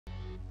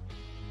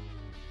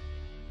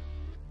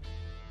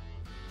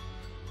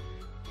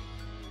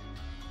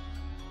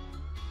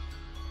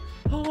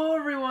Hello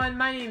everyone,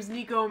 my name is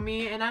Nico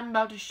and I'm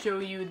about to show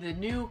you the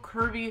new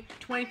Kirby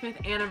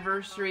 25th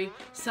anniversary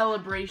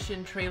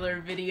celebration trailer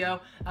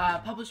video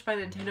published by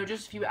Nintendo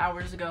just a few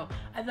hours ago.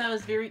 I thought it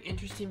was very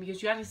interesting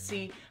because you got to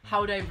see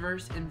how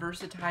diverse and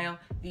versatile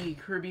the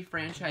Kirby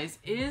franchise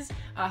is,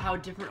 how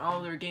different all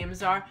of their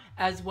games are,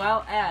 as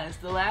well as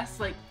the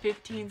last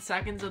 15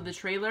 seconds of the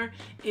trailer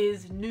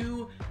is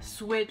new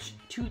Switch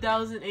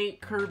 2008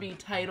 Kirby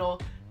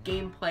title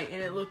gameplay,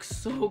 and it looks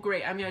so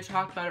great. I'm going to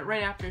talk about it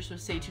right after, so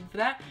stay tuned for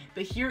that.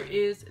 But here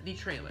is the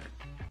trailer.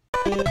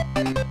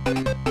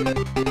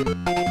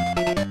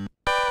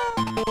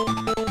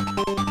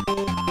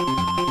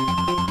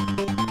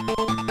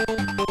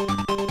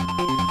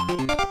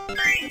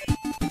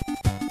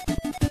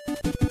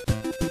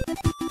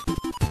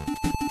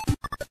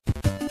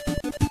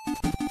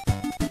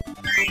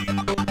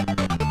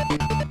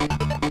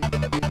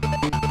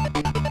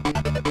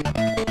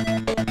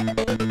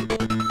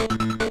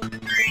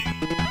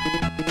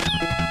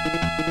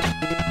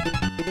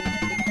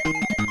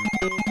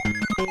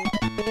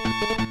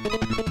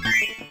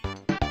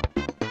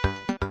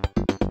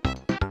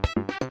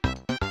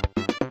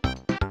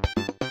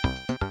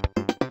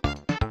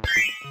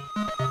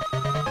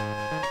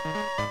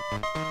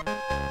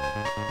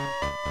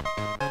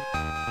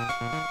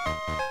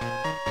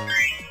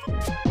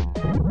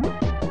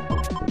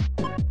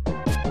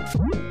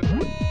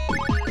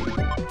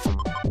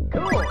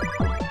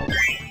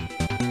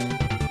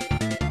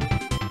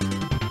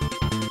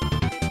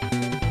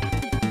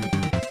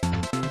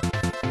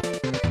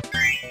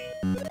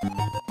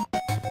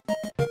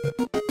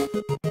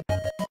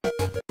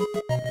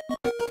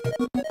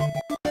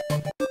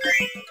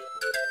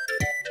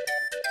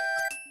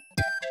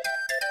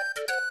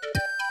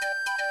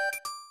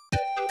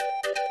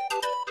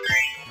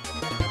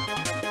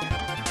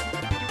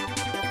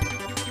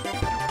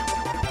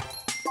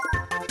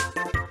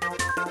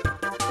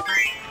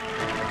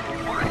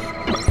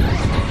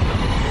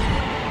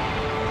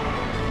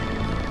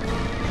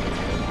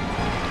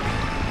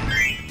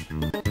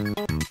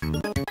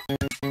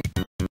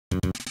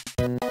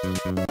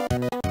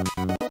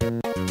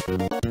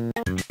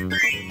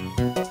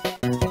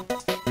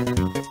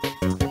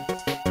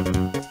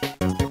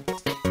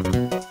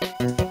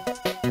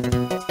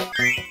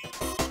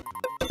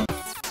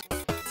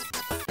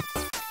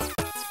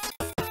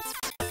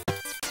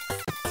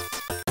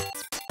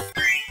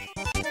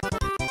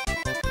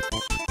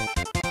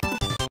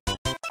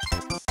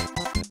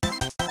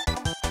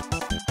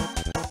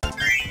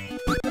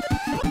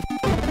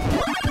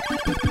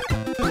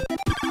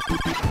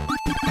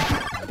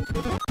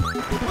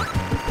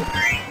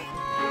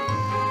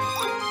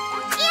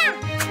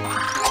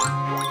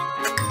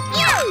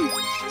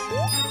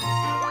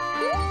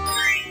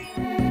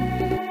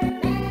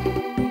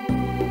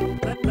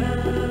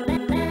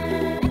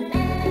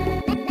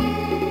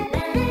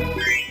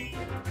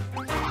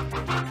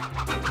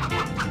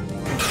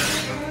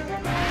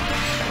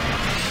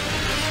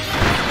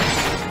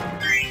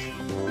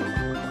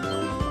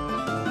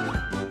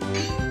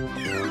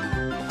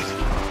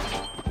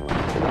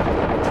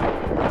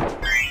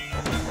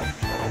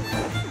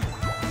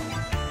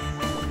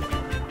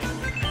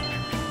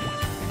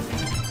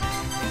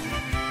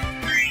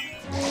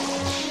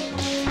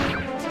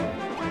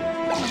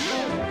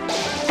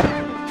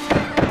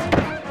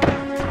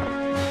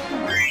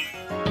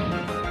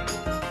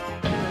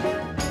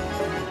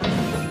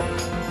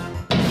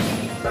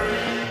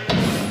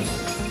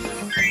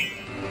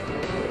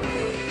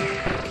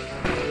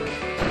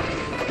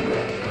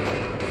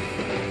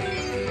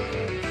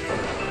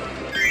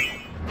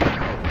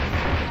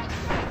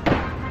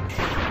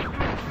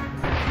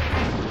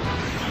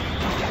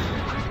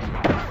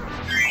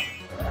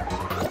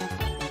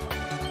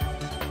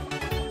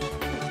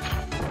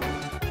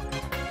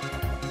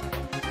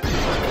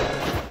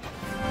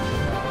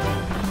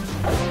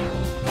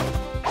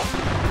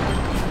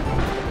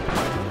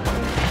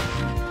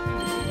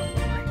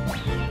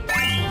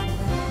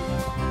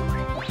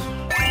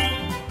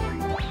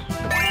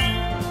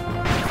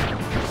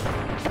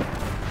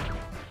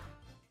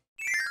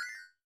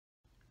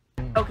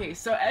 Okay,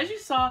 so as you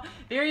saw,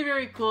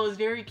 very cool. It's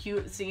very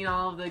cute seeing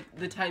all of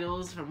the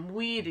titles from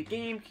Wii to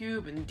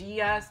GameCube and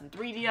DS and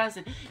 3DS,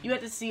 and you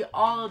had to see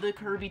all of the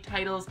Kirby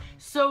titles.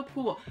 So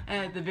cool.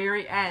 And at the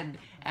very end,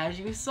 as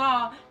you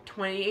saw,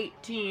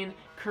 2018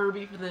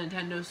 Kirby for the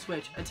Nintendo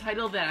Switch, a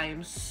title that I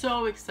am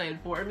so excited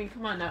for. I mean,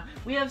 come on now.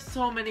 We have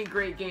so many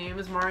great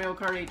games. Mario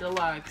Kart 8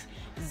 Deluxe,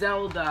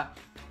 Zelda,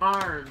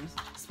 ARMS,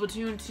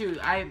 Splatoon 2.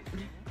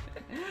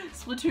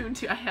 Splatoon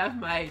 2, I have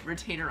my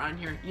retainer on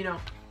here. You know,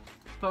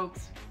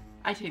 folks,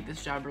 I take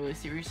this job really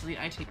seriously.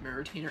 I take my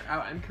retainer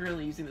out. I'm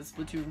currently using the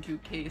Splatoon 2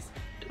 case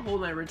to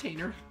hold my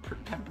retainer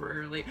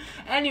temporarily.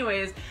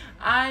 Anyways,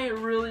 I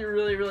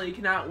really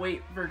cannot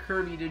wait for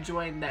Kirby to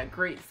join that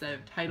great set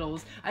of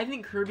titles. I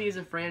think Kirby as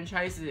a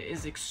franchise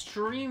is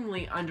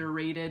extremely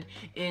underrated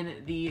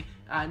in the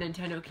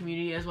Nintendo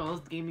community as well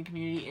as the gaming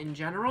community in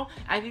general.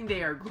 I think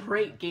they are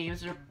great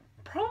games. They're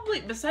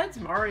probably, besides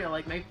Mario,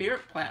 like my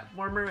favorite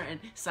platformer and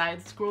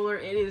side-scroller.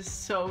 It is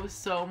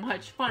so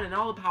much fun, and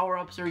all the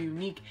power-ups are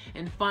unique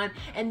and fun.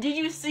 And did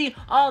you see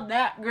all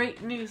that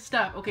great new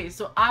stuff? Okay,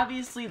 so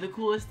obviously the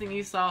coolest thing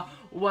you saw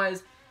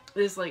was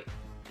this like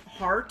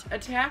heart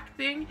attack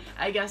thing.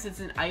 I guess it's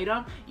an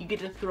item. You get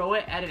to throw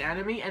it at an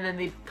enemy and then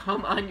they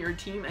come on your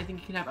team. I think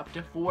you can have up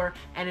to 4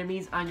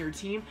 enemies on your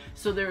team.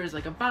 So there was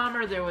like a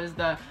bomber, there was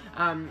the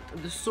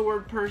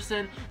sword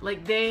person.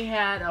 Like they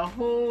had a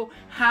whole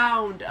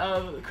hound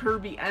of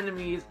Kirby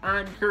enemies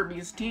on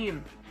Kirby's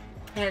team.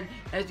 And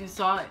as you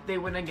saw, they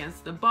went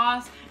against the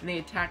boss, and they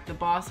attacked the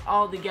boss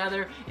all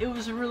together. It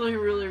was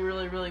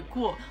really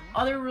cool.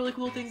 Other really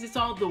cool things, you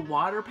saw the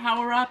water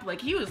power-up. Like,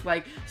 he was,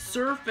 like,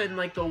 surfing,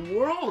 like, the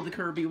world,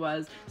 Kirby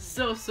was.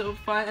 So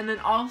fun. And then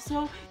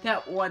also,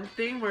 that one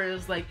thing where it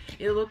was, like,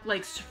 it looked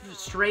like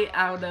straight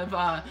out of,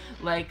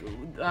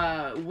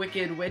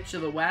 Wicked Witch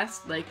of the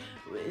West. Like,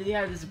 it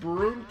had this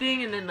broom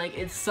thing, and then, like,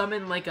 it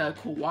summoned, like, a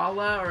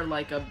koala or,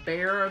 like, a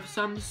bear of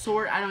some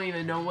sort. I don't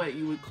even know what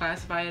you would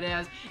classify it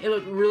as. It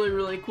looked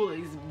really cool.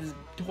 This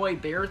toy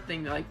bear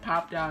thing that, like,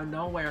 popped out of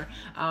nowhere.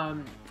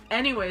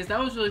 Anyways, that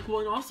was really cool,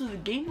 and also the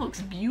game looks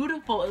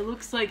beautiful. It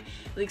looks like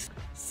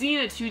seeing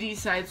a 2D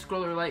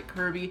side-scroller like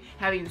Kirby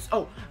having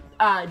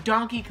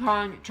Donkey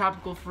Kong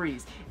Tropical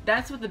Freeze.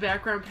 That's what the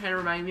background kind of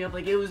reminded me of.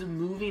 Like, it was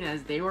moving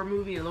as they were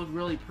moving. It looked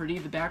really pretty.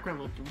 The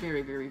background looked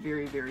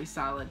very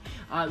solid.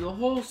 The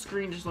whole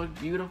screen just looked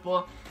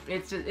beautiful.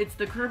 It's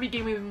the Kirby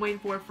game we've been waiting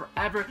for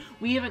forever.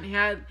 We haven't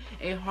had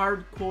a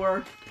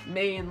hardcore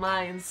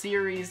mainline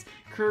series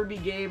Kirby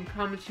game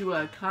come to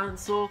a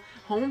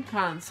home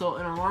console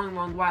in a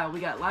long while. We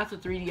got lots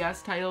of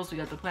 3DS titles. We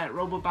got the Planet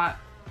Robobot.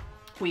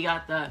 We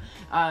got the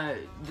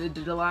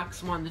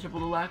deluxe one, the Triple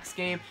Deluxe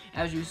game,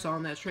 as you saw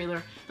in that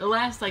trailer. The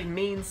last, like,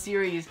 main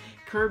series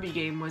Kirby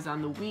game was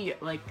on the Wii,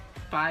 like,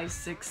 5,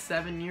 6,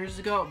 7 years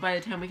ago. By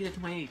the time we get to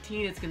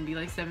 2018, it's gonna be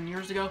like 7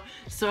 years ago.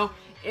 So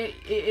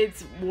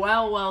it's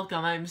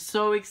welcome. I'm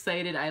so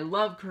excited. I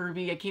love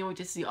Kirby. I can't wait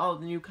to see all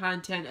of the new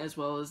content, as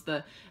well as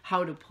the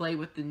how to play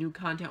with the new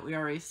content we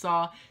already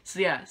saw. So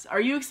yes, are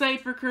you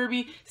excited for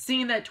Kirby?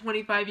 Seeing that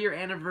 25-year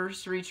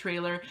anniversary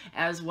trailer,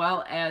 as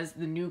well as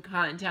the new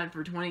content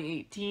for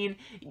 2018,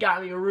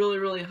 got me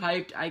really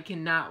hyped. I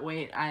cannot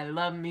wait. I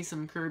love me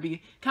some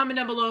Kirby. Comment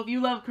down below if you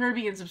love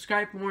Kirby, and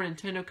subscribe for more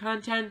Nintendo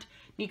content.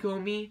 Nico,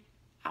 me,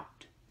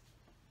 out.